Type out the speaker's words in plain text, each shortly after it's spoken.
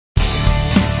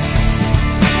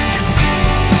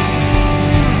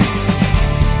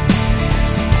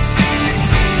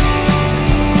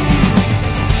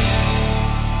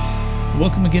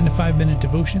we get into 5-minute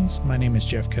devotions. My name is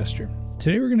Jeff Kester.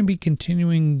 Today we're going to be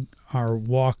continuing our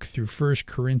walk through 1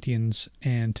 Corinthians,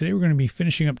 and today we're going to be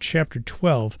finishing up chapter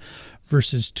 12,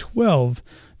 verses 12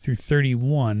 through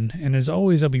 31, and as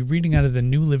always, I'll be reading out of the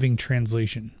New Living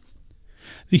Translation.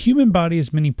 The human body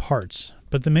has many parts,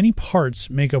 but the many parts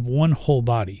make up one whole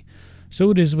body.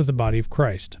 So it is with the body of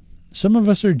Christ. Some of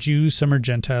us are Jews, some are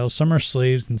Gentiles, some are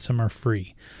slaves, and some are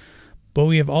free. But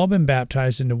we have all been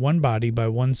baptized into one body by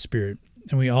one Spirit,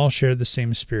 and we all share the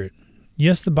same Spirit.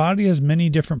 Yes, the body has many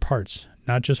different parts,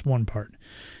 not just one part.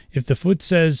 If the foot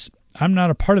says, "I'm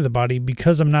not a part of the body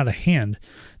because I'm not a hand,"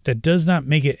 that does not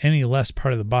make it any less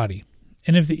part of the body.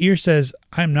 And if the ear says,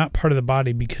 "I'm not part of the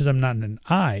body because I'm not an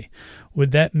eye," would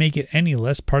that make it any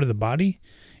less part of the body?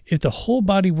 If the whole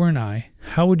body were an eye,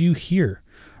 how would you hear?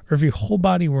 Or if your whole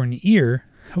body were an ear,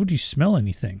 how would you smell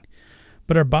anything?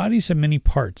 But our bodies have many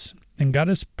parts, and God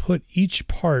has put each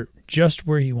part just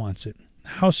where He wants it.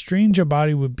 How strange a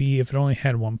body would be if it only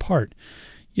had one part.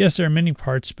 Yes, there are many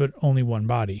parts, but only one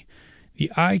body.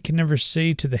 The eye can never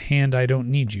say to the hand, "I don't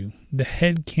need you." The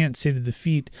head can't say to the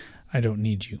feet, "I don't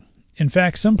need you." In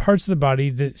fact, some parts of the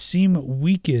body that seem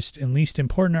weakest and least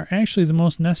important are actually the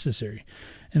most necessary,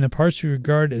 and the parts we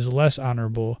regard as less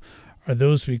honorable are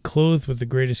those we clothe with the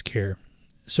greatest care.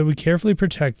 So we carefully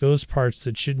protect those parts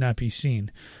that should not be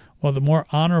seen, while the more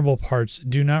honorable parts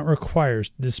do not require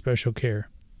this special care.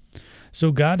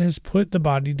 So God has put the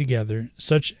body together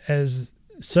such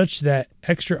that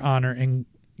extra honor and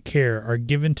care are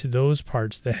given to those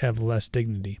parts that have less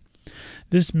dignity.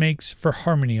 This makes for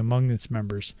harmony among its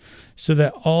members, so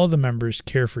that all the members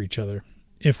care for each other.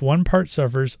 If one part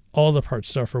suffers, all the parts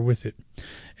suffer with it.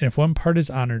 And if one part is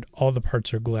honored, all the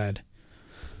parts are glad.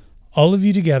 All of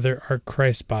you together are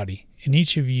Christ's body, and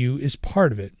each of you is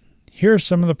part of it. Here are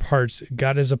some of the parts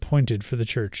God has appointed for the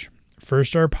church.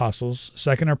 First are apostles,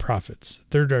 second are prophets,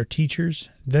 third are teachers,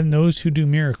 then those who do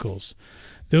miracles,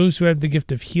 those who have the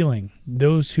gift of healing,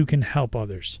 those who can help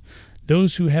others,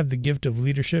 those who have the gift of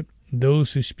leadership,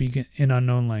 those who speak in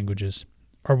unknown languages.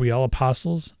 Are we all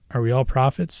apostles? Are we all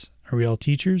prophets? Are we all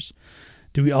teachers?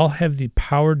 Do we all have the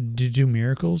power to do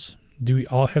miracles? Do we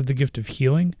all have the gift of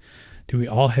healing? Do we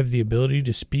all have the ability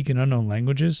to speak in unknown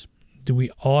languages? Do we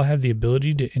all have the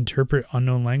ability to interpret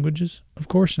unknown languages? Of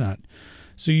course not.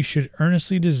 So you should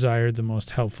earnestly desire the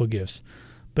most helpful gifts.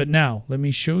 But now, let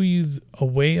me show you a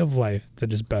way of life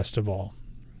that is best of all.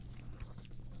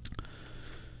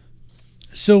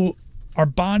 So, our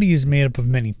body is made up of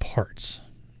many parts.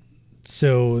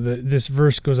 So, this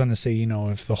verse goes on to say,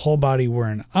 if the whole body were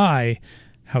an eye,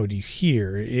 how would you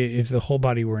hear? If the whole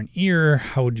body were an ear,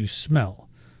 how would you smell?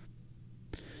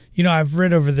 I've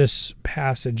read over this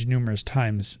passage numerous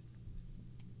times,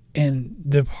 and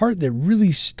the part that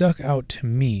really stuck out to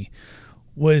me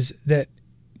was that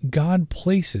God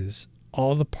places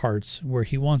all the parts where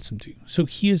He wants them to. So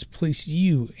He has placed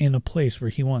you in a place where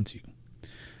He wants you.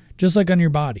 Just like on your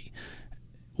body.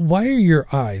 Why are your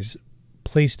eyes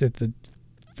placed at the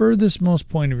furthest most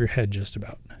point of your head just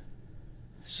about?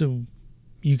 So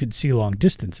you could see long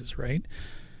distances, right?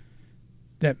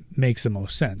 That makes the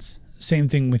most sense. Same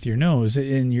thing with your nose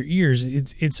and your ears.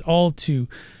 It's all to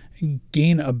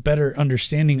gain a better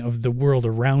understanding of the world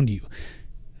around you.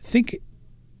 Think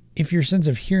if your sense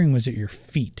of hearing was at your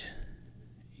feet.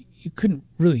 You couldn't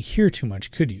really hear too much,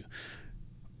 could you?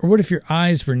 Or what if your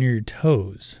eyes were near your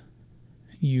toes?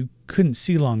 You couldn't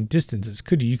see long distances,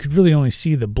 could you? You could really only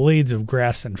see the blades of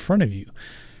grass in front of you.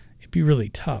 It'd be really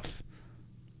tough.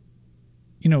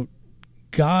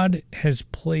 God has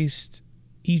placed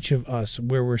each of us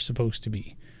where we're supposed to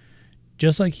be.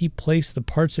 Just like He placed the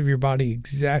parts of your body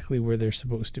exactly where they're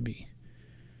supposed to be.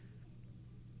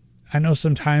 I know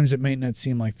sometimes it might not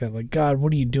seem like that. Like, God,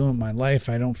 what are you doing in my life?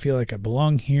 I don't feel like I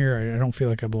belong here. I don't feel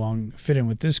like I fit in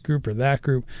with this group or that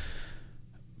group.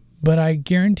 But I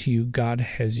guarantee you, God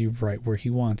has you right where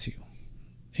He wants you.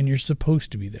 And you're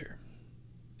supposed to be there.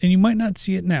 And you might not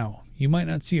see it now. You might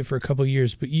not see it for a couple of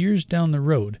years. But years down the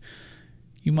road,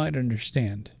 you might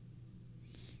understand.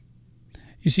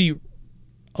 You see,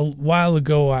 a while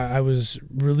ago, I was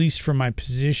released from my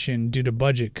position due to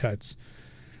budget cuts.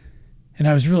 And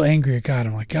I was real angry at God.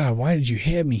 I'm like, God, why did you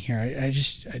have me here? I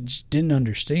just didn't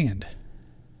understand.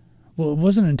 Well, it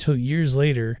wasn't until years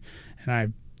later, and I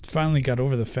finally got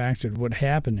over the fact of what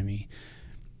happened to me.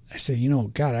 I said,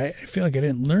 God, I feel like I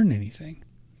didn't learn anything.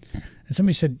 And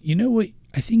somebody said, you know what?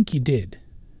 I think you did.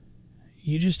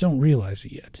 You just don't realize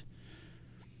it yet.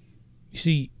 You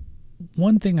see,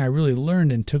 one thing I really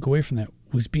learned and took away from that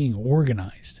was being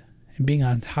organized and being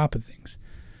on top of things.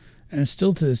 And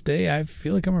still to this day, I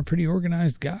feel like I'm a pretty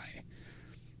organized guy.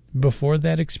 Before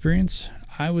that experience,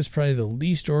 I was probably the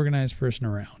least organized person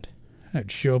around.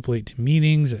 I'd show up late to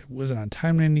meetings. I wasn't on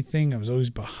time to anything. I was always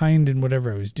behind in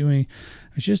whatever I was doing.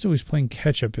 I was just always playing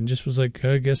catch up and just was like,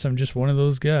 I guess I'm just one of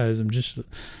those guys. I'm just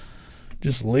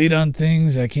late on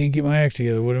things. I can't get my act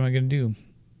together. What am I going to do?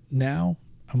 Now,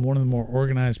 I'm one of the more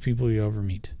organized people you ever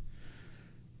meet.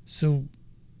 So,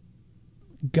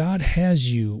 God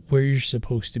has you where you're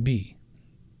supposed to be.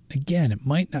 Again, it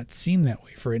might not seem that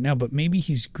way for right now, but maybe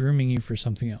He's grooming you for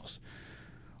something else.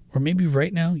 Or maybe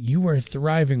right now you are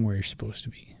thriving where you're supposed to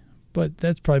be. But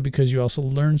that's probably because you also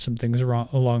learned some things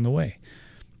along the way.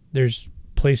 There's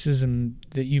places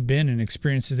that you've been and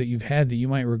experiences that you've had that you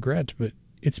might regret, but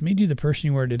it's made you the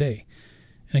person you are today.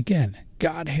 And again,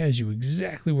 God has you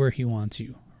exactly where He wants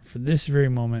you for this very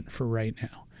moment, for right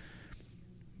now.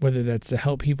 Whether that's to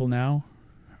help people now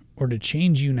or to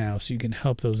change you now so you can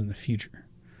help those in the future.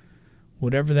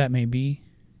 Whatever that may be,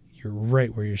 you're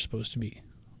right where you're supposed to be.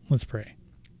 Let's pray.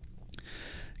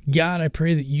 God, I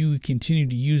pray that you continue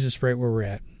to use us right where we're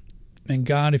at. And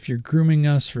God, if you're grooming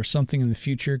us for something in the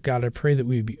future, God, I pray that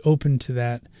we would be open to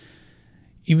that,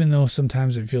 even though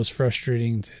sometimes it feels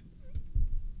frustrating that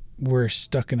we're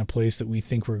stuck in a place that we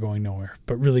think we're going nowhere.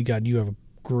 But really, God, you have a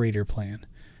greater plan.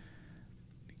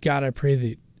 God, I pray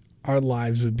that our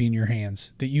lives would be in your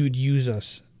hands, that you would use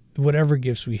us, whatever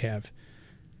gifts we have.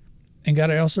 And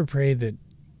God, I also pray that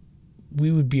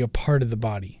we would be a part of the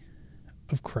body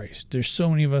of Christ. There's so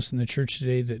many of us in the church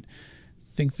today that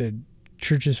think the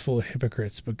church is full of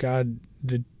hypocrites, but God,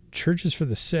 the church is for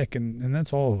the sick, and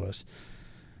that's all of us.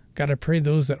 God, I pray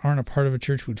those that aren't a part of a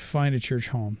church would find a church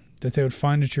home, that they would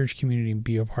find a church community and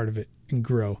be a part of it and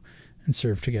grow and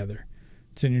serve together.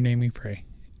 It's in your name we pray.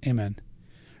 Amen.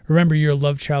 Remember, you're a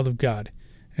loved child of God,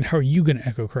 and how are you going to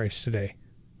echo Christ today?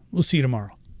 We'll see you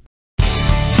tomorrow.